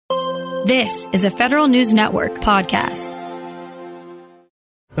This is a Federal News Network podcast.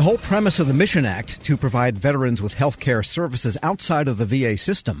 The whole premise of the Mission Act to provide veterans with health care services outside of the VA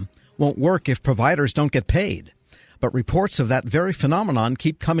system won't work if providers don't get paid. But reports of that very phenomenon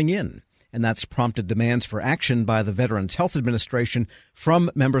keep coming in, and that's prompted demands for action by the Veterans Health Administration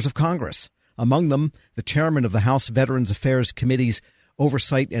from members of Congress. Among them, the chairman of the House Veterans Affairs Committee's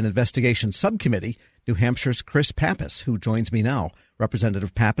Oversight and Investigation Subcommittee, New Hampshire's Chris Pappas, who joins me now.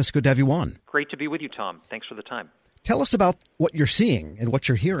 Representative Pappas, good to have you on. Great to be with you, Tom. Thanks for the time. Tell us about what you're seeing and what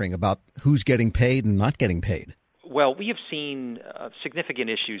you're hearing about who's getting paid and not getting paid. Well, we have seen significant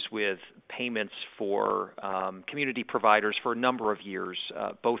issues with payments for community providers for a number of years,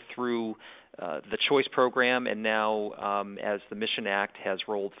 both through the Choice Program and now as the Mission Act has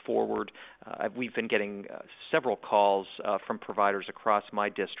rolled forward. We've been getting several calls from providers across my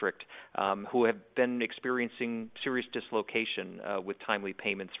district who have been experiencing serious dislocation with timely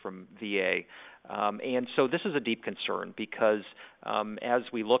payments from VA. And so this is a deep concern because as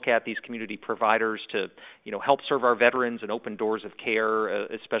we look at these community providers to, help serve our veterans and open doors of care,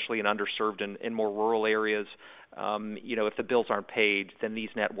 especially in underserved and more rural areas, if the bills aren't paid, then these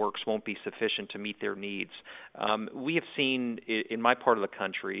networks won't be sufficient to meet their needs. We have seen in my part of the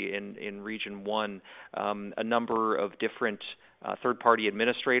country, in Region 1, a number of different third-party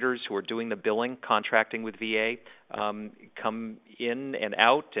administrators who are doing the billing, contracting with VA, come in and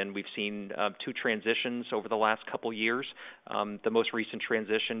out, and we've seen two transitions over the last couple years. The most recent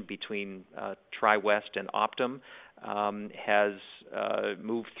transition between TriWest and Optum has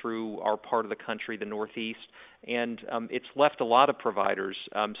moved through our part of the country, the Northeast, and it's left a lot of providers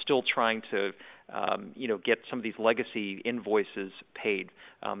still trying to get some of these legacy invoices paid.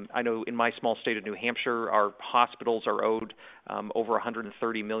 I know in my small state of New Hampshire, our hospitals are owed over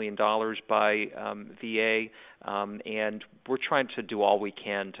 $130 million by VA, and we're trying to do all we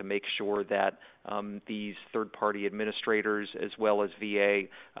can to make sure that these third-party administrators as well as VA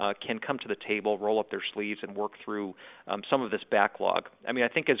can come to the table, roll up their sleeves, and work through some of this backlog. I mean, I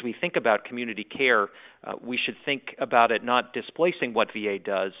think as we think about community care, we should think about it not displacing what VA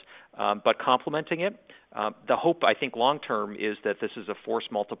does, but complementing it. The hope, I think, long-term is that this is a force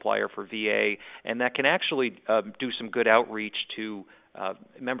multiplier for VA, and that can actually do some good outreach to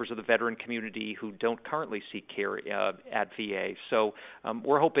members of the veteran community who don't currently seek care at VA. So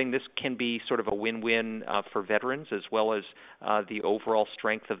we're hoping this can be sort of a win-win for veterans as well as the overall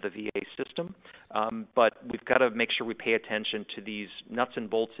strength of the VA system. But we've got to make sure we pay attention to these nuts and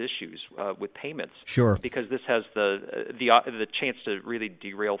bolts issues with payments. Sure. Because this has the chance to really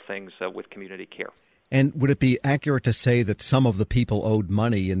derail things with community care. And would it be accurate to say that some of the people owed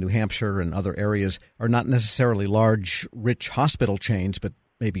money in New Hampshire and other areas are not necessarily large, rich hospital chains, but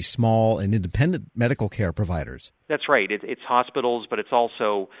maybe small and independent medical care providers? That's right. It's hospitals, but it's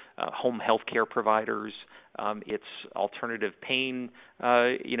also home health care providers. It's alternative pain,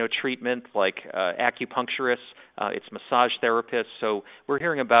 treatment like acupuncturists. It's massage therapists. So we're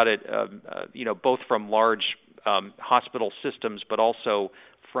hearing about it, both from large hospital systems, but also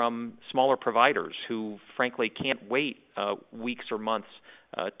from smaller providers who, frankly, can't wait weeks or months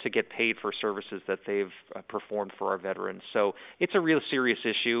to get paid for services that they've performed for our veterans. So it's a real serious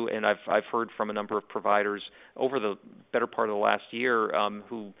issue, and I've heard from a number of providers over the better part of the last year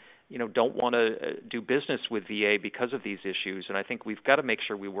who don't want to do business with VA because of these issues. And I think we've got to make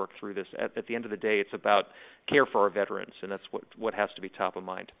sure we work through this. At the end of the day, it's about care for our veterans, and that's what has to be top of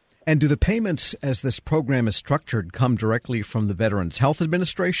mind. And do the payments, as this program is structured, come directly from the Veterans Health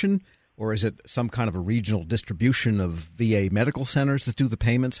Administration, or is it some kind of a regional distribution of VA medical centers that do the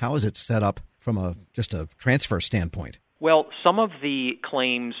payments? How is it set up from just a transfer standpoint? Well, some of the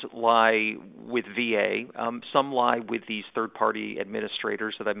claims lie with VA. Some lie with these third-party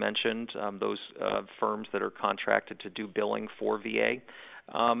administrators that I mentioned, those firms that are contracted to do billing for VA.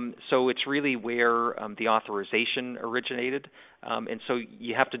 So it's really where the authorization originated. And so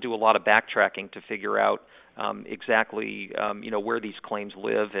you have to do a lot of backtracking to figure out exactly, where these claims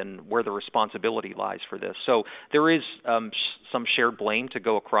live and where the responsibility lies for this. So there is some shared blame to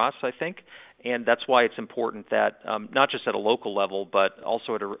go across, I think. And that's why it's important that not just at a local level, but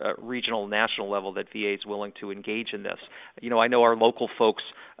also at a regional, national level, that VA is willing to engage in this. I know our local folks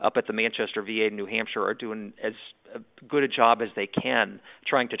up at the Manchester VA in New Hampshire are doing as good a job as they can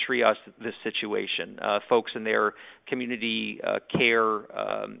trying to triage this situation. Folks in their community care,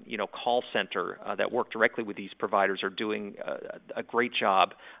 call center that work directly with these providers are doing a great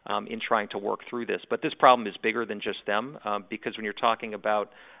job in trying to work through this. But this problem is bigger than just them because when you're talking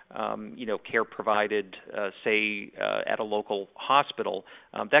about care provided, say, at a local hospital,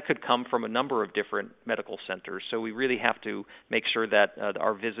 that could come from a number of different medical centers. So we really have to make sure that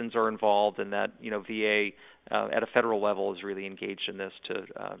our VISNs are involved and that, VA at a federal level is really engaged in this to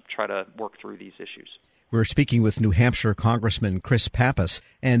try to work through these issues. We're speaking with New Hampshire Congressman Chris Pappas,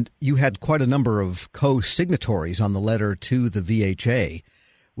 and you had quite a number of co-signatories on the letter to the VHA,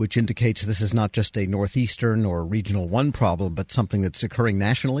 which indicates this is not just a Northeastern or Regional 1 problem, but something that's occurring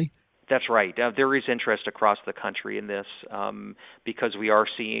nationally? That's right. There is interest across the country in this because we are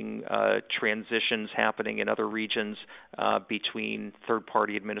seeing transitions happening in other regions between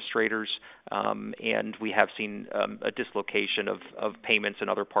third-party administrators, and we have seen a dislocation of payments in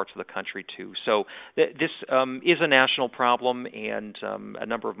other parts of the country, too. So this is a national problem, and a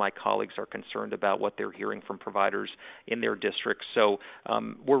number of my colleagues are concerned about what they're hearing from providers in their districts. So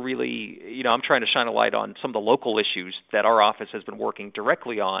we're really, I'm trying to shine a light on some of the local issues that our office has been working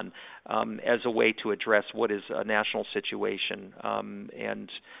directly on as a way to address what is a national situation.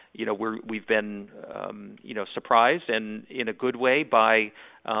 We've been, surprised and in a good way by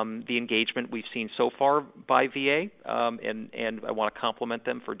the engagement we've seen so far by VA, and I want to compliment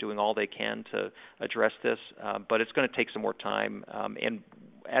them for doing all they can to address this. But it's going to take some more time, and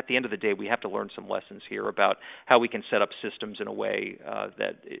at the end of the day, we have to learn some lessons here about how we can set up systems in a way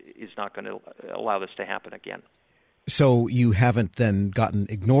that is not going to allow this to happen again. So you haven't then gotten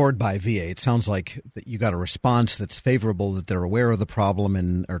ignored by VA. It sounds like that you got a response that's favorable, that they're aware of the problem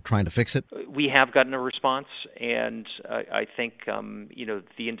and are trying to fix it. We have gotten a response, and I think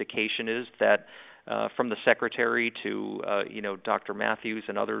the indication is that from the Secretary to Dr. Matthews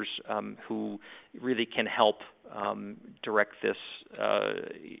and others who really can help direct this,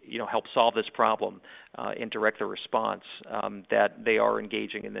 help solve this problem and direct the response, that they are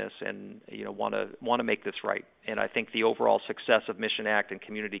engaging in this and want to make this right. And I think the overall success of Mission Act and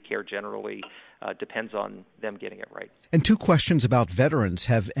community care generally depends on them getting it right. And two questions about veterans.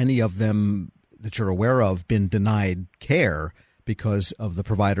 Have any of them that you're aware of been denied care because of the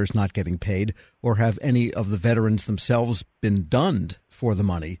providers not getting paid, or have any of the veterans themselves been dunned for the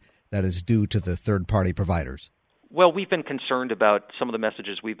money that is due to the third-party providers? Well, we've been concerned about some of the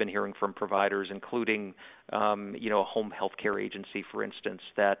messages we've been hearing from providers, including, a home health care agency, for instance,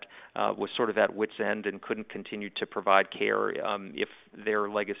 that was sort of at wit's end and couldn't continue to provide care if their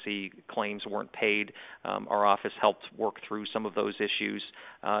legacy claims weren't paid. Our office helped work through some of those issues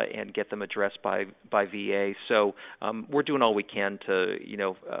and get them addressed by VA. So we're doing all we can to,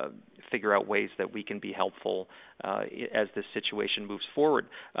 figure out ways that we can be helpful as this situation moves forward.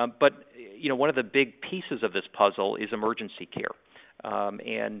 But one of the big pieces of this puzzle is emergency care.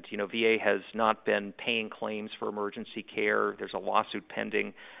 And VA has not been paying claims for emergency care. There's a lawsuit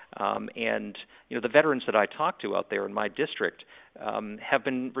pending. And the veterans that I talk to out there in my district have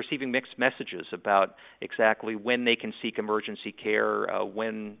been receiving mixed messages about exactly when they can seek emergency care,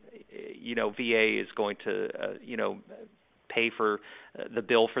 when, VA is going to, pay for the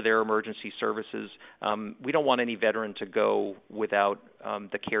bill for their emergency services. We don't want any veteran to go without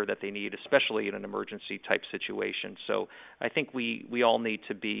the care that they need, especially in an emergency type situation. So I think we all need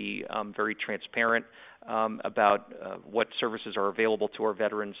to be very transparent about what services are available to our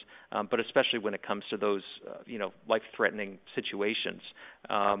veterans, but especially when it comes to those life-threatening situations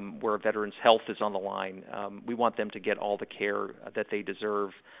where a veteran's health is on the line. We want them to get all the care that they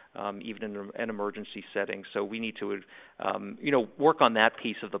deserve, even in an emergency setting. So we need to work on that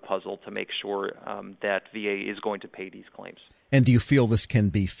piece of the puzzle to make sure that VA is going to pay these claims. And do you feel this can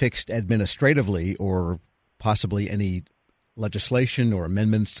be fixed administratively, or possibly any legislation or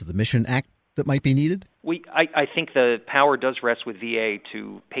amendments to the Mission Act that might be needed? I think the power does rest with VA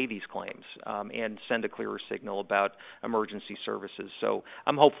to pay these claims and send a clearer signal about emergency services. So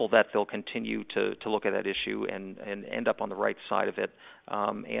I'm hopeful that they'll continue to look at that issue and end up on the right side of it.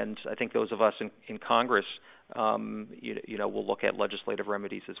 And I think those of us in Congress, will look at legislative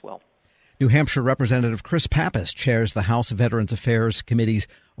remedies as well. New Hampshire Representative Chris Pappas chairs the House Veterans Affairs Committee's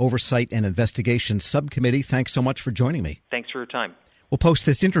Oversight and Investigations Subcommittee. Thanks so much for joining me. Thanks for your time. We'll post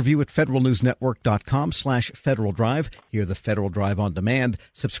this interview at federalnewsnetwork.com/Federal Drive. Hear the Federal Drive on demand.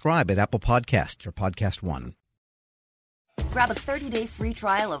 Subscribe at Apple Podcasts or Podcast One. Grab a 30-day free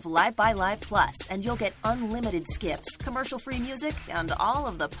trial of Live by Live Plus, and you'll get unlimited skips, commercial-free music, and all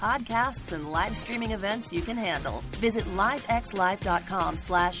of the podcasts and live streaming events you can handle. Visit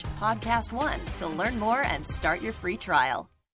livexlive.com/podcast1 to learn more and start your free trial.